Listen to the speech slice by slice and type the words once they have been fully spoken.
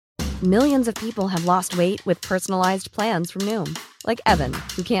Millions of people have lost weight with personalized plans from Noom. Like Evan,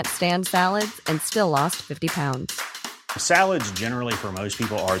 who can't stand salads and still lost 50 pounds. Salads generally for most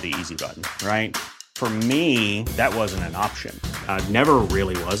people are the easy button, right? For me, that wasn't an option. I never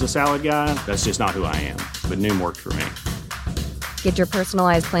really was a salad guy. That's just not who I am. But Noom worked for me. Get your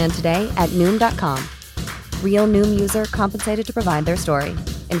personalized plan today at Noom.com. Real Noom user compensated to provide their story.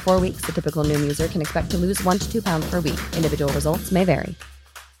 In 4 weeks, the typical Noom user can expect to lose 1 to 2 pounds per week. Individual results may vary.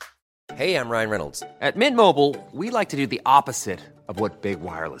 Hey, I'm Ryan Reynolds. At Mint Mobile, we like to do the opposite of what Big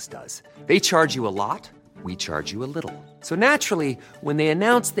Wireless does. They charge you a lot, we charge you a little. So naturally, when they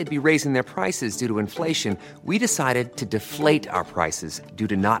announced they'd be raising their prices due to inflation, we decided to deflate our prices due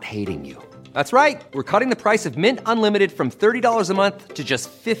to not hating you. That's right. We're cutting the price of Mint Unlimited from $30 a month to just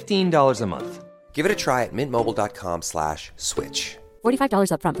 $15 a month. Give it a try at mintmobile.com/switch.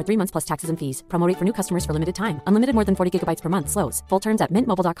 $45 up front for 3 months plus taxes and fees. Promo rate for new customers for limited time. Unlimited more than 40 gigabytes per month. Slows full terms at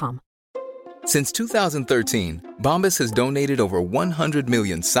mintmobile.com. Since 2013, Bombas has donated over 100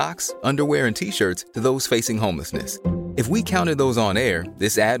 million socks, underwear, and T-shirts to those facing homelessness. If we counted those on air,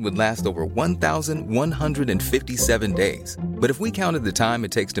 this ad would last over 1,157 days. But if we counted the time it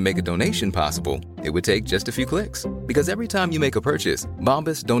takes to make a donation possible, it would take just a few clicks. Because every time you make a purchase,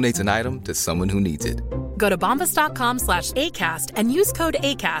 Bombas donates an item to someone who needs it. Go to bombas.com/ACAST and use code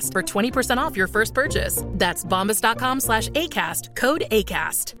ACAST for 20% off your first purchase. That's bombas.com/ACAST, code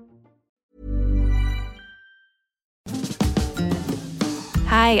ACAST.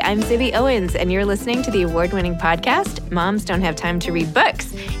 Hi, I'm Zibby Owens, and you're listening to the award-winning podcast, Moms Don't Have Time to Read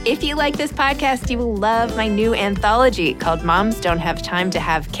Books. If you like this podcast, you will love my new anthology called Moms Don't Have Time to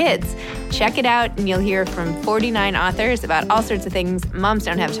Have Kids. Check it out, and you'll hear from 49 authors about all sorts of things moms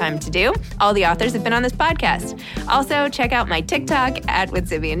don't have time to do. All the authors have been on this podcast. Also, check out my TikTok, @with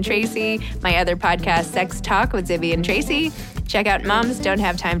Zibby and Tracy, my other podcast, Sex Talk with Zibby and Tracy. Check out Moms Don't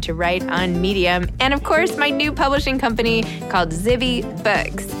Have Time to Write on Medium. And of course, my new publishing company called Zibby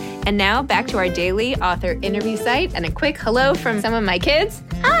Books. And now back to our daily author interview site and a quick hello from some of my kids.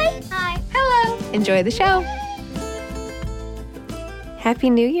 Hi. Hi. Hello. Enjoy the show. Happy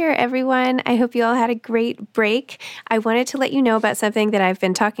New Year, everyone. I hope you all had a great break. I wanted to let you know about something that I've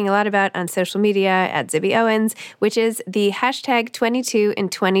been talking a lot about on social media at Zibby Owens, which is the hashtag 22 in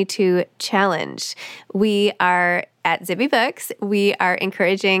 22 challenge. We are at Zibby Books. We are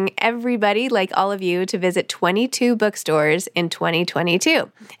encouraging everybody, like all of you, to visit 22 bookstores in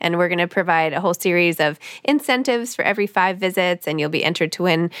 2022. And we're going to provide a whole series of incentives for every 5 visits, and you'll be entered to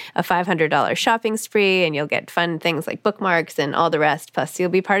win a $500 shopping spree, and you'll get fun things like bookmarks and all the rest. Plus, you'll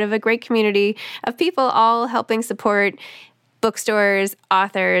be part of a great community of people all helping support bookstores,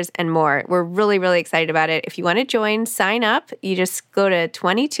 authors, and more. We're really, really excited about it. If you want to join, sign up. You just go to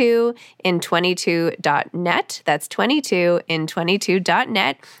 22in22.net. That's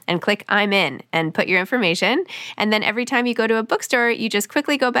 22in22.net and click I'm in and put your information. And then every time you go to a bookstore, you just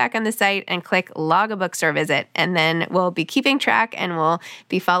quickly go back on the site and click log a bookstore visit. And then we'll be keeping track and we'll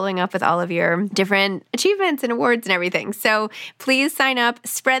be following up with all of your different achievements and awards and everything. So please sign up,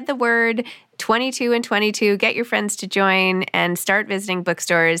 spread the word. 22 in 22, get your friends to join and start visiting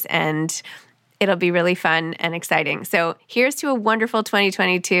bookstores, and it'll be really fun and exciting. So here's to a wonderful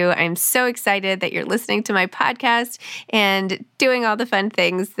 2022. I'm so excited that you're listening to my podcast and doing all the fun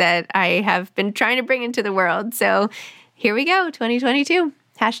things that I have been trying to bring into the world. So here we go, 2022.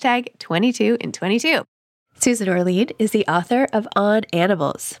 Hashtag 22 in 22. Susan Orlean is the author of On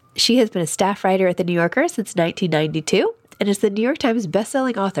Animals. She has been a staff writer at The New Yorker since 1992. And is the New York Times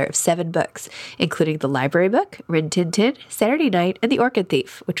bestselling author of 7 books, including The Library Book, Rin Tin Tin, Saturday Night, and The Orchid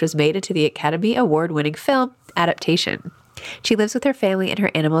Thief, which was made into the Academy Award-winning film adaptation. She lives with her family and her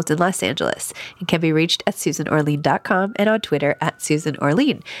animals in Los Angeles and can be reached at susanorlean.com and on Twitter at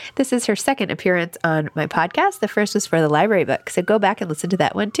susanorlean. This is her second appearance on my podcast. The first was for The Library Book, so go back and listen to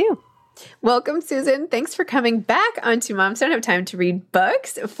that one too. Welcome, Susan. Thanks for coming back onto Moms Don't Have Time to Read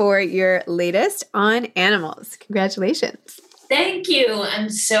Books for your latest On Animals. Congratulations. Thank you. I'm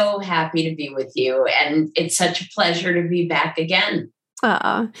so happy to be with you. And it's such a pleasure to be back again.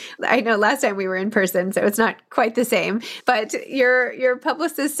 I know last time we were in person, so it's not quite the same. But your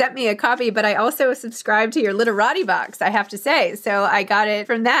publicist sent me a copy, but I also subscribed to your literati box, I have to say. So I got it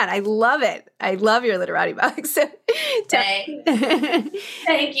from that. I love it. I love your literati box. Thank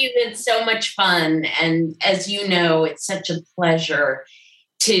you. It's so much fun. And as you know, it's such a pleasure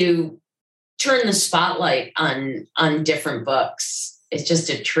to turn the spotlight on different books. It's just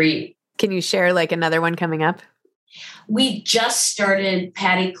a treat. Can you share like another one coming up? We just started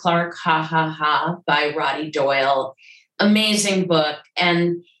Patty Clark, Ha Ha Ha by Roddy Doyle. Amazing book.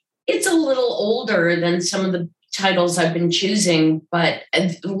 And it's a little older than some of titles I've been choosing, but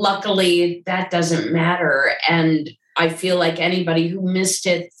luckily that doesn't matter. And I feel like anybody who missed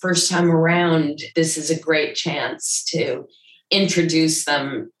it first time around, this is a great chance to introduce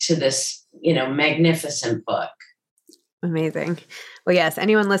them to this, magnificent book. Amazing. Well, yes,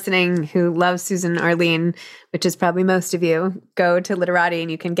 anyone listening who loves Susan Orlean, which is probably most of you, go to Literati and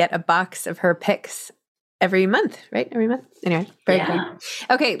you can get a box of her picks every month, right? Every month? Anyway, very cool.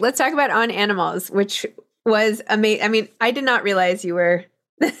 Okay, let's talk about On Animals, which was amazing. I mean, I did not realize you were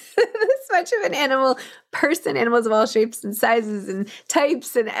this much of an animal person, animals of all shapes and sizes and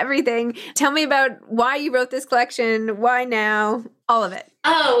types and everything. Tell me about why you wrote this collection, why now, all of it.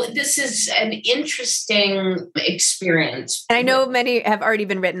 Oh, this is an interesting experience. And I know many have already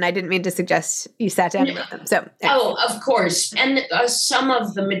been written. I didn't mean to suggest you sat down and wrote them. So, Oh, of course. And some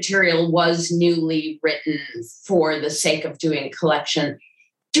of the material was newly written for the sake of doing a collection.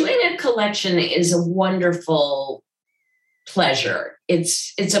 Doing a collection is a wonderful pleasure.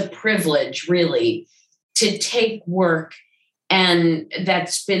 It's a privilege, really, to take work and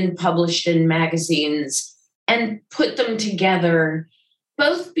that's been published in magazines and put them together,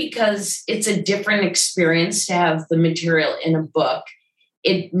 both because it's a different experience to have the material in a book.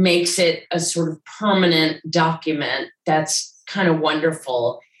 It makes it a sort of permanent document that's kind of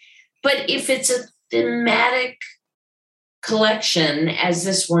wonderful. But if it's a thematic collection, as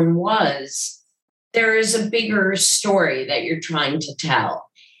this one was, there is a bigger story that you're trying to tell.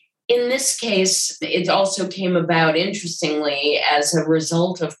 In this case, it also came about, interestingly, as a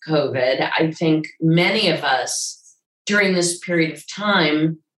result of COVID. I think many of us during this period of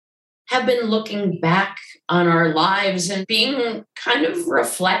time have been looking back on our lives and being kind of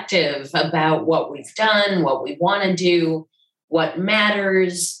reflective about what we've done, what we want to do, what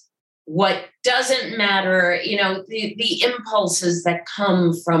matters, what doesn't matter, the impulses that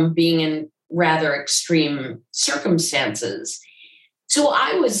come from being in rather extreme circumstances. So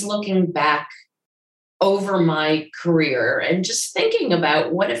I was looking back over my career and just thinking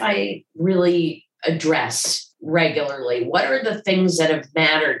about, what if I really address regularly? What are the things that have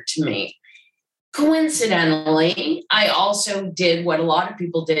mattered to me? Coincidentally, I also did what a lot of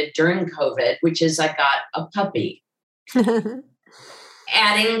people did during COVID, which is I got a puppy.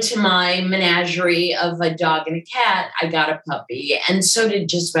 Adding to my menagerie of a dog and a cat, I got a puppy. And so did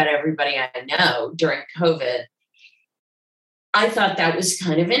just about everybody I know during COVID. I thought that was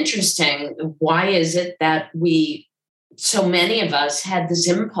kind of interesting. Why is it that so many of us had this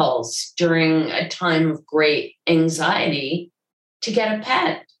impulse during a time of great anxiety to get a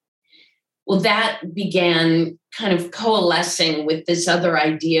pet? Well, that began kind of coalescing with this other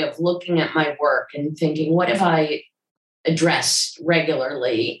idea of looking at my work and thinking, what if I addressed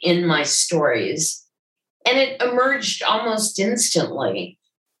regularly in my stories? And it emerged almost instantly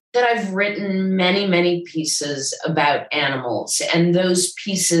that I've written many, many pieces about animals. And those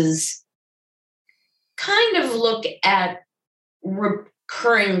pieces kind of look at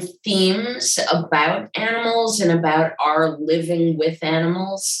recurring themes about animals and about our living with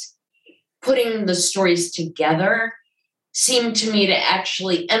animals. Putting the stories together seemed to me to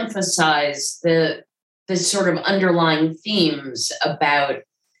actually emphasize the sort of underlying themes about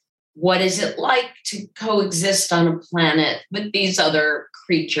what is it like to coexist on a planet with these other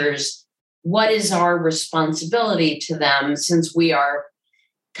creatures? What is our responsibility to them, since we are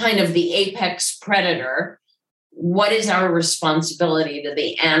kind of the apex predator? What is our responsibility to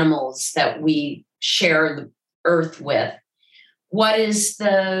the animals that we share the earth with? What is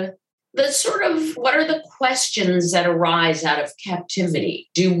what are the questions that arise out of captivity?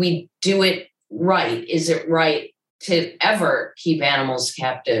 Do we do it right? Is it right to ever keep animals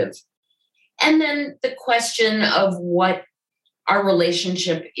captive? And then the question of what our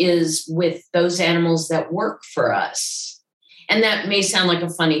relationship is with those animals that work for us. And that may sound like a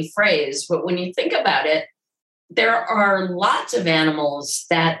funny phrase, but when you think about it, there are lots of animals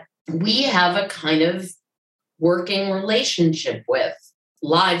that we have a kind of working relationship with.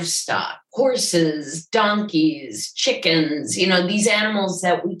 Livestock, horses, donkeys, chickens, these animals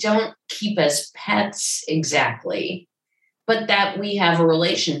that we don't keep as pets exactly, but that we have a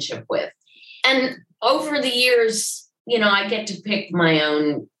relationship with. And over the years, I get to pick my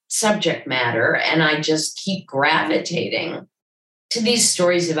own subject matter, and I just keep gravitating to these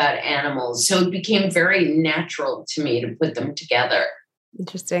stories about animals. So it became very natural to me to put them together.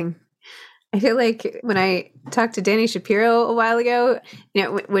 Interesting. I feel like when I talked to Dani Shapiro a while ago,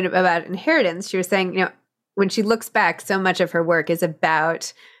 when about inheritance, she was saying, when she looks back, so much of her work is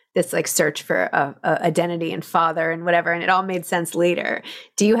about this like search for a identity and father and whatever, and it all made sense later.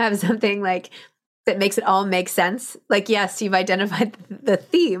 Do you have something like that makes it all make sense? Like, yes, you've identified the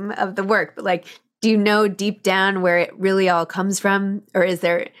theme of the work, but like, do you know deep down where it really all comes from? Or is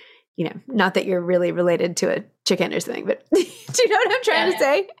there, not that you're really related to a chicken or something, but do you know what I'm trying to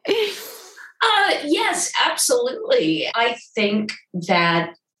say? Yes, absolutely. I think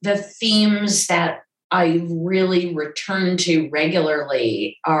that the themes that I really return to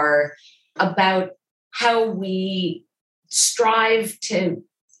regularly are about how we strive to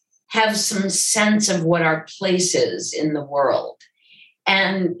have some sense of what our place is in the world.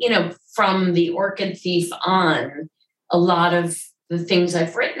 And, from The Orchid Thief on, a lot of the things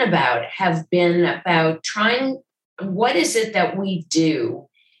I've written about have been about what is it that we do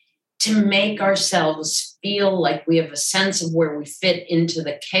to make ourselves feel like we have a sense of where we fit into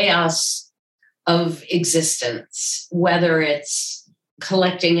the chaos of existence, whether it's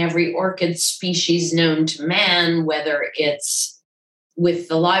collecting every orchid species known to man, whether it's with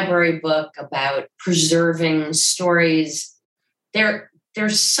the library book about preserving stories.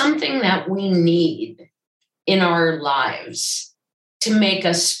 There's something that we need in our lives to make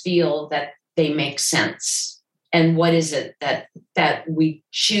us feel that they make sense. And what is it that we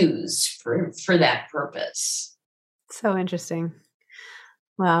choose for that purpose? So interesting.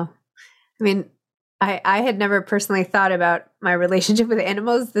 Wow. I mean, I had never personally thought about my relationship with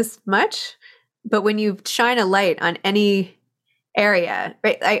animals this much, but when you shine a light on any area,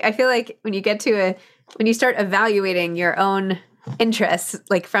 right? I feel like when you start evaluating your own interests,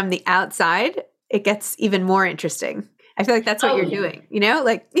 like from the outside, it gets even more interesting. I feel like that's what you're doing,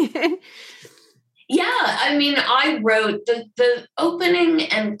 Yeah, I mean, I wrote the opening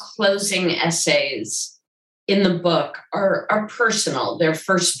and closing essays in the book are personal. They're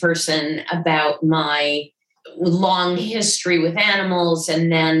first person about my long history with animals,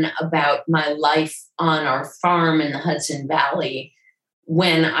 and then about my life on our farm in the Hudson Valley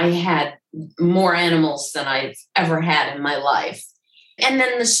when I had more animals than I've ever had in my life. And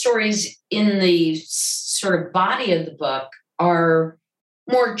then the stories in the sort of body of the book are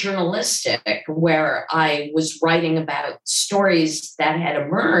more journalistic, where I was writing about stories that had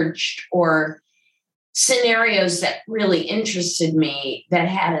emerged or scenarios that really interested me that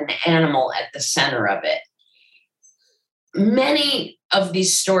had an animal at the center of it. Many of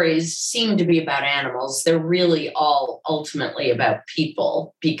these stories seem to be about animals. They're really all ultimately about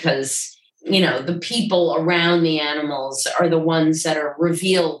people, because, the people around the animals are the ones that are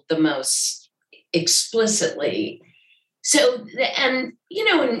revealed the most explicitly. So, and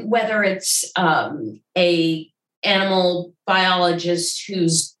whether it's a animal biologist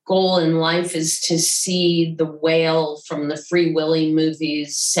whose goal in life is to see the whale from the Free Willy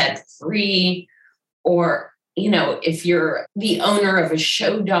movies set free, or, if you're the owner of a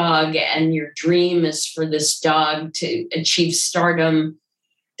show dog and your dream is for this dog to achieve stardom,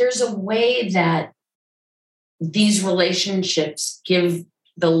 there's a way that these relationships give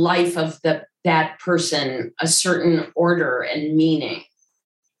the life of that person a certain order and meaning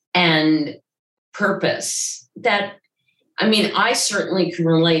and purpose that, I certainly can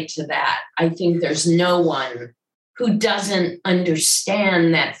relate to that. I think there's no one who doesn't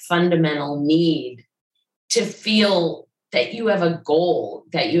understand that fundamental need to feel that you have a goal,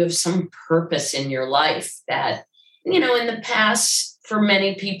 that you have some purpose in your life, that, in the past, for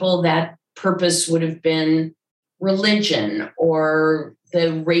many people, that purpose would have been religion or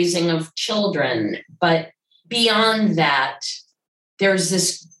the raising of children. But beyond that, there's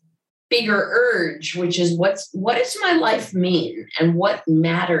this bigger urge, which is what does my life mean and what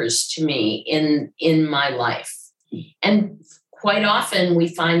matters to me in my life? And quite often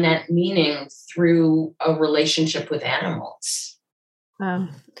we find that meaning through a relationship with animals. Wow. Well,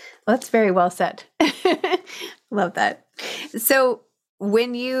 that's very well said. Love that. So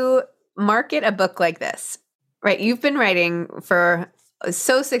when you market a book like this, right, you've been writing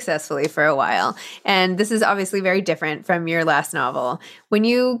so successfully for a while, and this is obviously very different from your last novel. When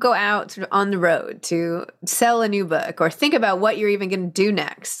you go out on the road to sell a new book or think about what you're even going to do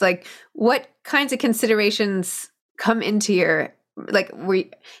next, like what kinds of considerations come into your,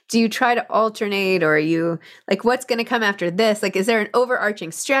 do you try to alternate, or are you like, what's going to come after this? Like, is there an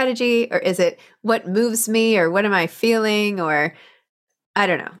overarching strategy, or is it what moves me, or what am I feeling, or I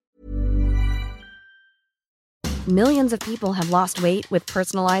don't know. Millions of people have lost weight with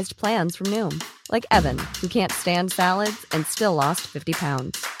personalized plans from Noom. Like Evan, who can't stand salads and still lost 50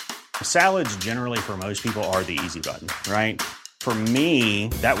 pounds. Salads generally for most people are the easy button, right? For me,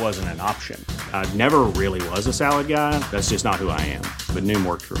 that wasn't an option. I never really was a salad guy. That's just not who I am. But Noom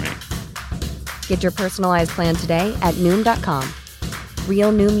worked for me. Get your personalized plan today at Noom.com.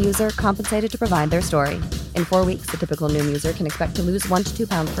 Real Noom user compensated to provide their story. In 4 weeks, the typical Noom user can expect to lose 1 to 2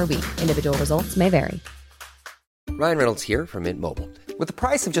 pounds per week. Individual results may vary. Ryan Reynolds here from Mint Mobile. With the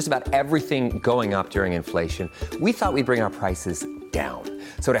price of just about everything going up during inflation, we thought we'd bring our prices down.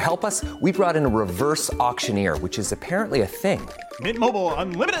 So to help us, we brought in a reverse auctioneer, which is apparently a thing. Mint Mobile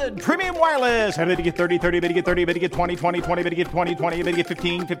Unlimited Premium Wireless. How to get 30, 30, bit to get 30, bit to get 20, 20, 20, bit to get 20, 20, bit to get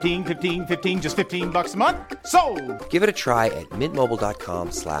 15, 15, 15, 15, just $15 a month? Sold! Give it a try at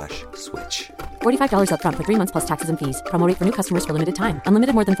mintmobile.com/switch. $45 up front for 3 months plus taxes and fees. Promo rate for new customers for limited time.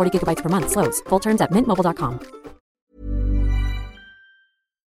 Unlimited more than 40 gigabytes per month. Slows full terms at mintmobile.com.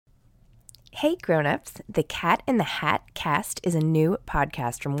 Hey grown-ups, The Cat in the Hat Cast is a new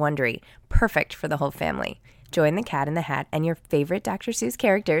podcast from Wondery, perfect for the whole family. Join the Cat in the Hat and your favorite Dr. Seuss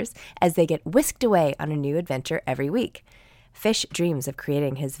characters as they get whisked away on a new adventure every week. Fish dreams of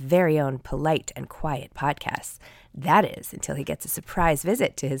creating his very own polite and quiet podcasts. That is, until he gets a surprise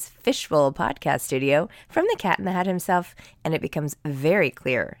visit to his Fishbowl podcast studio from the Cat in the Hat himself, and it becomes very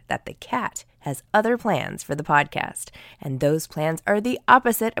clear that the cat has other plans for the podcast, and those plans are the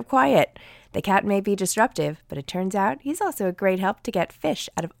opposite of quiet. The cat may be disruptive, but it turns out he's also a great help to get fish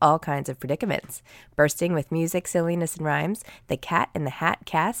out of all kinds of predicaments. Bursting with music, silliness, and rhymes, the Cat in the Hat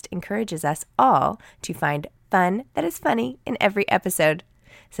cast encourages us all to find fun that is funny in every episode.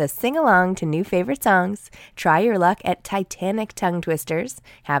 So sing along to new favorite songs, try your luck at Titanic tongue twisters,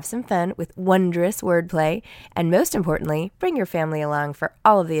 have some fun with wondrous wordplay, and most importantly, bring your family along for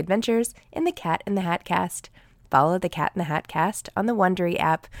all of the adventures in the Cat in the Hat cast. Follow the Cat in the Hat cast on the Wondery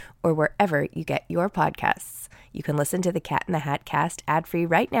app or wherever you get your podcasts. You can listen to the Cat in the Hat cast ad-free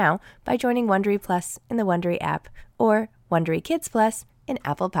right now by joining Wondery Plus in the Wondery app or Wondery Kids Plus in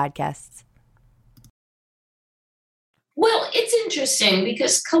Apple Podcasts. Well, it's interesting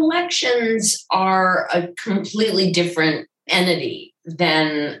because collections are a completely different entity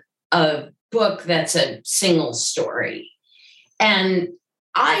than a book that's a single story. And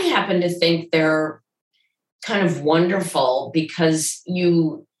I happen to think they're kind of wonderful because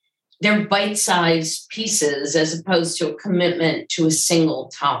they're bite-sized pieces as opposed to a commitment to a single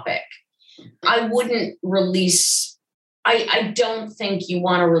topic. I don't think you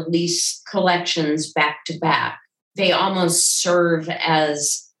want to release collections back to back. They almost serve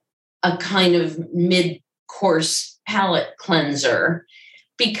as a kind of mid-course palate cleanser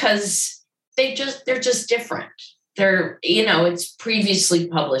because they're just different. It's previously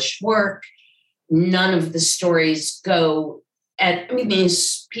published work. None of the stories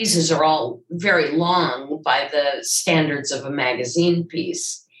these pieces are all very long by the standards of a magazine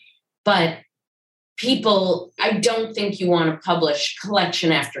piece. But I don't think you want to publish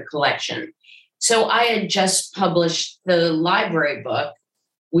collection after collection. So I had just published the library book,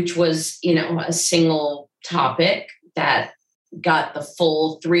 which was, a single topic that got the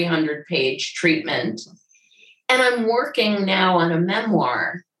full 300-page treatment. And I'm working now on a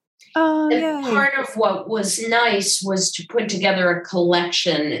memoir. Oh, and part of what was nice was to put together a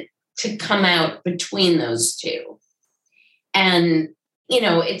collection to come out between those two. And,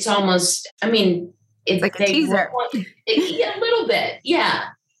 it's almost, it's like a teaser. A little bit. Yeah.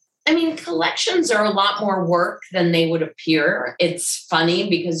 Collections are a lot more work than they would appear. It's funny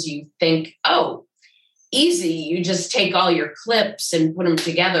because you think, oh, easy. You just take all your clips and put them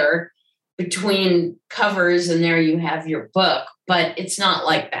together between covers and there you have your book. But it's not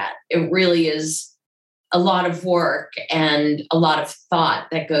like that. It really is a lot of work and a lot of thought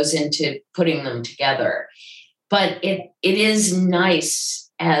that goes into putting them together. But it is nice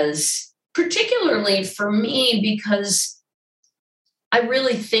particularly for me, because I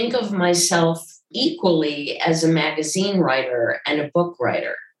really think of myself equally as a magazine writer and a book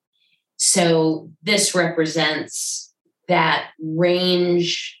writer. So this represents that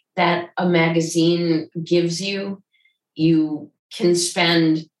range that a magazine gives you. You can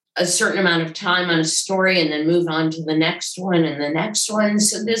spend a certain amount of time on a story and then move on to the next one and the next one.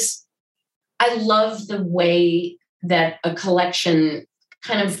 So I love the way that a collection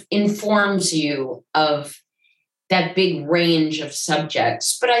kind of informs you of that big range of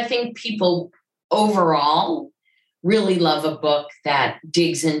subjects. But I think people overall really love a book that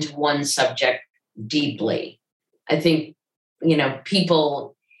digs into one subject deeply. I think,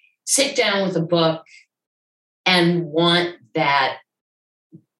 people sit down with a book and want that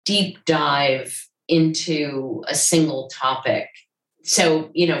deep dive into a single topic.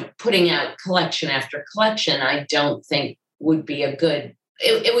 So, putting out collection after collection, I don't think would be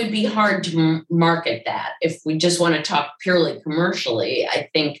it would be hard to market that. If we just want to talk purely commercially,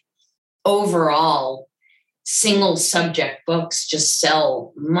 I think overall, single subject books just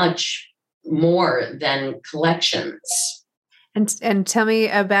sell much more than collections. And tell me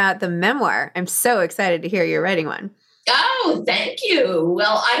about the memoir. I'm so excited to hear you're writing one. Oh, thank you.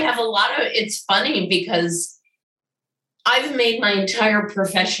 Well, I have it's funny because I've made my entire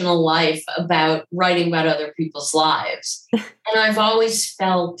professional life about writing about other people's lives. And I've always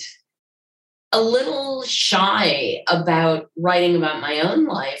felt a little shy about writing about my own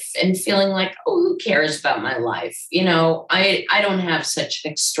life and feeling like, oh, who cares about my life? I don't have such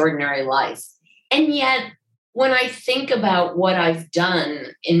an extraordinary life. And yet, when I think about what I've done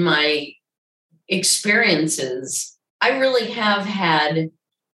in my experiences, I really have had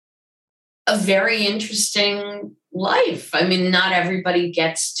a very interesting life. I mean, not everybody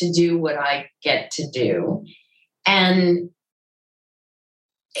gets to do what I get to do. And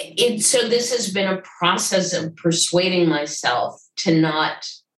so this has been a process of persuading myself to not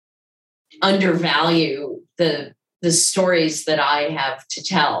undervalue the stories that I have to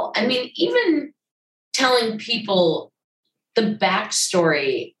tell. I mean, even telling people the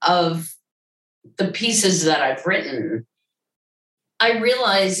backstory of the pieces that I've written, I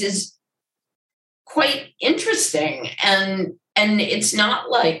realize is quite interesting. And it's not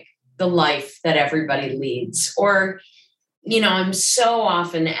like the life that everybody leads. Or, I'm so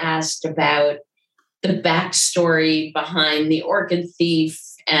often asked about the backstory behind The Orchid Thief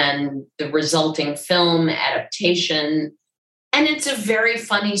and the resulting film adaptation. And it's a very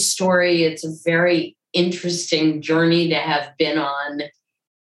funny story. It's a very interesting journey to have been on.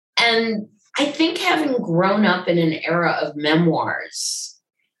 And I think having grown up in an era of memoirs,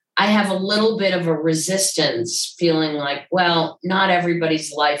 I have a little bit of a resistance feeling like, well, not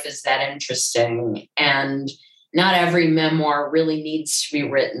everybody's life is that interesting. And not every memoir really needs to be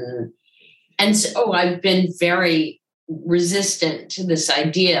written. And so I've been very resistant to this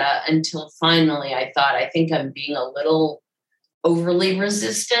idea until finally I thought, I think I'm being a little overly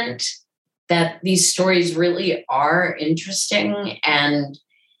resistant, that these stories really are interesting. And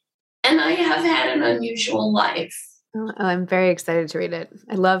I have had an unusual life. Oh, I'm very excited to read it.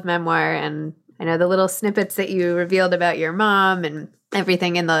 I love memoir, and I know the little snippets that you revealed about your mom and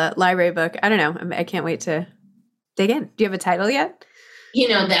everything in the library book. I don't know. I can't wait to dig in. Do you have a title yet?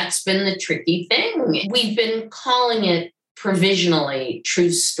 That's been the tricky thing. We've been calling it provisionally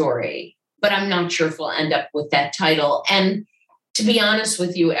True Story, but I'm not sure if we'll end up with that title. And to be honest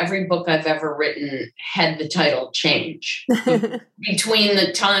with you, every book I've ever written had the title change between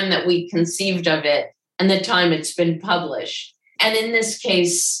the time that we conceived of it and the time it's been published. And in this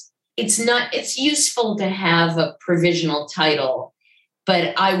case, it's useful to have a provisional title,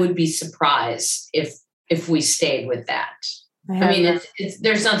 but I would be surprised if we stayed with that.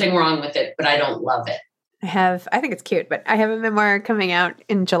 There's nothing wrong with it, but I don't love it. I think it's cute, but I have a memoir coming out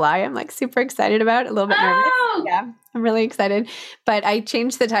in July. I'm like super excited about it, a little bit nervous. Yeah, I'm really excited. But I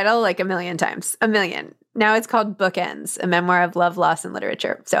changed the title like a million times, a million. Now it's called Bookends, a memoir of love, loss, and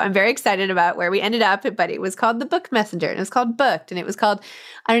literature. So I'm very excited about where we ended up, but it was called The Book Messenger, and it was called Booked, and it was called,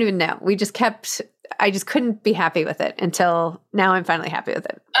 I don't even know. I just couldn't be happy with it until now I'm finally happy with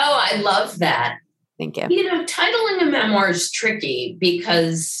it. Oh, I love that. Thank you. Titling a memoir is tricky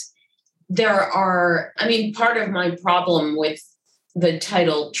because part of my problem with the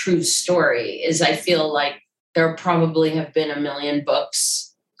title True Story is I feel like there probably have been a million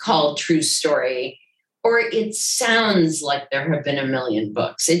books called True Story, or it sounds like there have been a million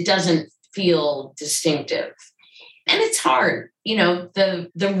books. It doesn't feel distinctive. And it's hard.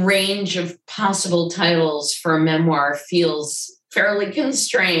 The range of possible titles for a memoir feels fairly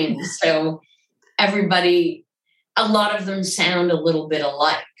constrained. So a lot of them sound a little bit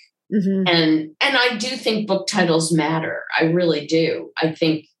alike. Mm-hmm. And I do think book titles matter. I really do. I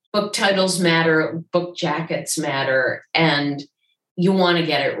think book titles matter, book jackets matter, and you want to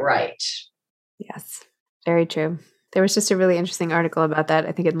get it right. Yes, very true. There was just a really interesting article about that,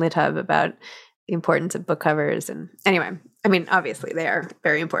 I think in LitHub, about the importance of book covers. And anyway, obviously they are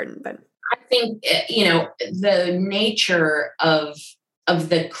very important, but I think, the nature of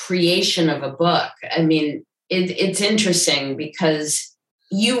the creation of a book, it's interesting because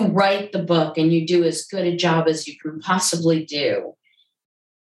you write the book and you do as good a job as you can possibly do.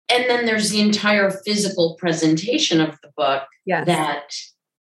 And then there's the entire physical presentation of the book. Yes. That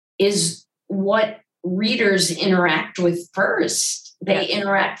is what readers interact with first. They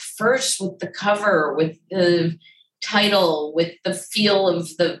interact first with the cover, with the title, with the feel of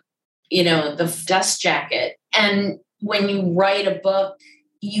the dust jacket. And when you write a book,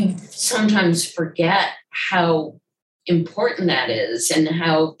 you sometimes forget how important that is and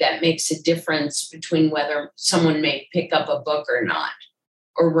how that makes a difference between whether someone may pick up a book or not,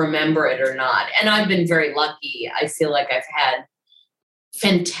 or remember it or not. And I've been very lucky. I feel like I've had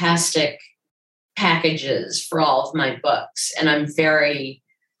fantastic packages for all of my books, and I'm very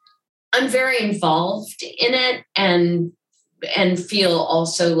involved in it and feel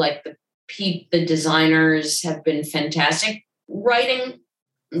also like the the designers have been fantastic. Writing,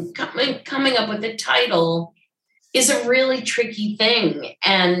 coming up with a title is a really tricky thing.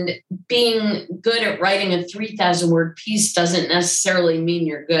 And being good at writing a 3,000-word piece doesn't necessarily mean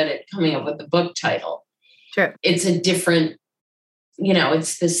you're good at coming up with a book title. Sure. It's a different,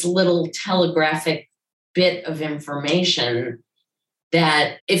 it's this little telegraphic bit of information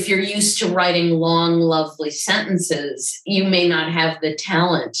that if you're used to writing long, lovely sentences, you may not have the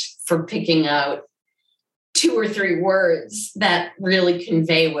talent for picking out 2 or 3 words that really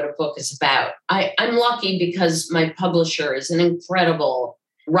convey what a book is about. I'm lucky because my publisher is an incredible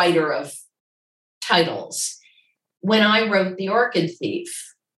writer of titles. When I wrote The Orchid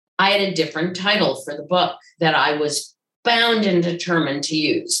Thief, I had a different title for the book that I was bound and determined to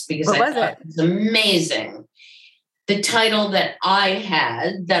use because I thought it was amazing. The title that I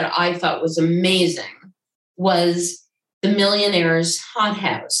had that I thought was amazing was The Millionaire's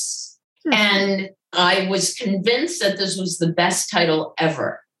Hothouse. And I was convinced that this was the best title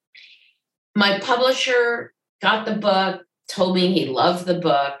ever. My publisher got the book, told me he loved the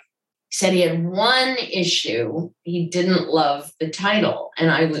book, said he had one issue. He didn't love the title. And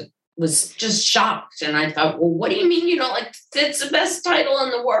I was just shocked. And I thought, well, what do you mean you don't like it? It's the best title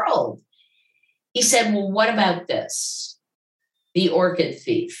in the world. He said, well, what about this? The Orchid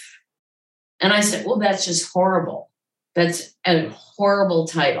Thief. And I said, well, that's just horrible. That's a horrible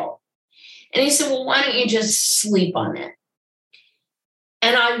title. And he said, well, why don't you just sleep on it?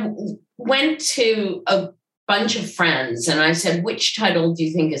 And I went to a bunch of friends and I said, which title do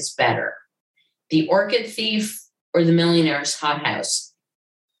you think is better? The Orchid Thief or The Millionaire's Hothouse?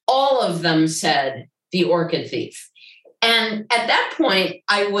 All of them said The Orchid Thief. And at that point,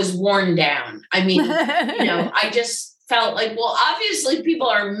 I was worn down. I mean, I just felt like, well, obviously people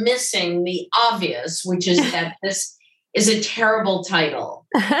are missing the obvious, which is that this is a terrible title.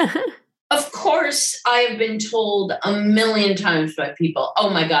 Of course, I have been told a million times by people, oh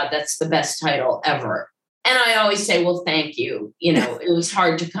my God, that's the best title ever. And I always say, well, thank you. It was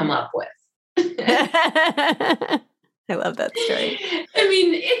hard to come up with. I love that story. I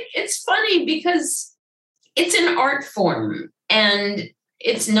mean, it's funny because it's an art form and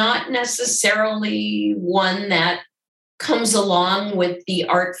it's not necessarily one that comes along with the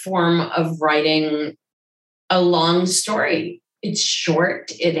art form of writing a long story. It's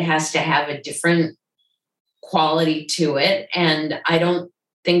short. It has to have a different quality to it. And I don't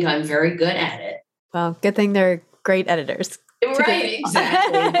think I'm very good at it. Well, good thing they're great editors. Right,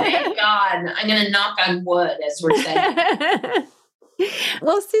 exactly. Thank God. I'm going to knock on wood, as we're saying.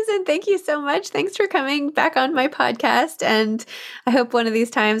 Well, Susan, thank you so much. Thanks for coming back on my podcast. And I hope one of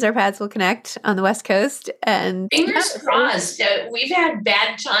these times our paths will connect on the West Coast. And fingers crossed. We've had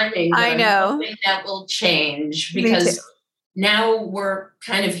bad timing. I know. I'm hoping that will change because now we're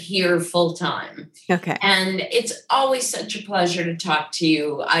kind of here full time. Okay. And it's always such a pleasure to talk to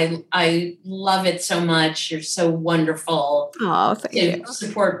you. I love it so much. You're so wonderful. Oh, thank you.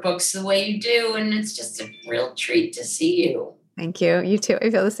 Support books the way you do. And it's just a real treat to see you. Thank you. You too. I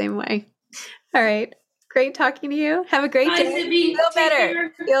feel the same way. All right. Great talking to you. Have a great day. Zibby. Feel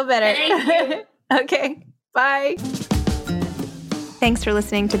better. Feel better. Thank you. Okay. Bye. Thanks for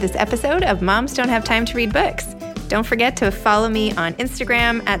listening to this episode of Moms Don't Have Time to Read Books. Don't forget to follow me on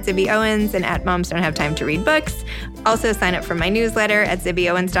Instagram at Zibby Owens and at Moms Don't Have Time to Read Books. Also sign up for my newsletter at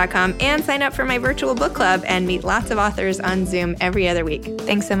zibbyowens.com and sign up for my virtual book club and meet lots of authors on Zoom every other week.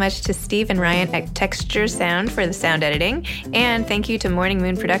 Thanks so much to Steve and Ryan at Texture Sound for the sound editing. And thank you to Morning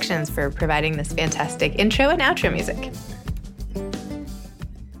Moon Productions for providing this fantastic intro and outro music.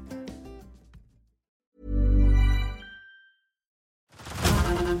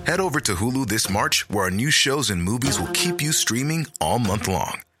 Head over to Hulu this March, where our new shows and movies will keep you streaming all month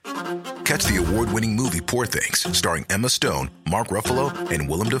long. Catch the award-winning movie Poor Things, starring Emma Stone, Mark Ruffalo, and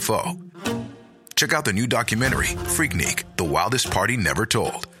Willem Dafoe. Check out the new documentary, Freaknik, The Wildest Party Never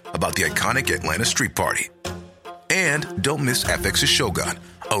Told, about the iconic Atlanta Street Party. And don't miss FX's Shogun,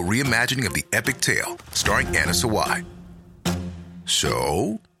 a reimagining of the epic tale, starring Anna Sawai.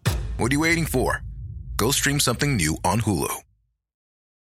 So, what are you waiting for? Go stream something new on Hulu.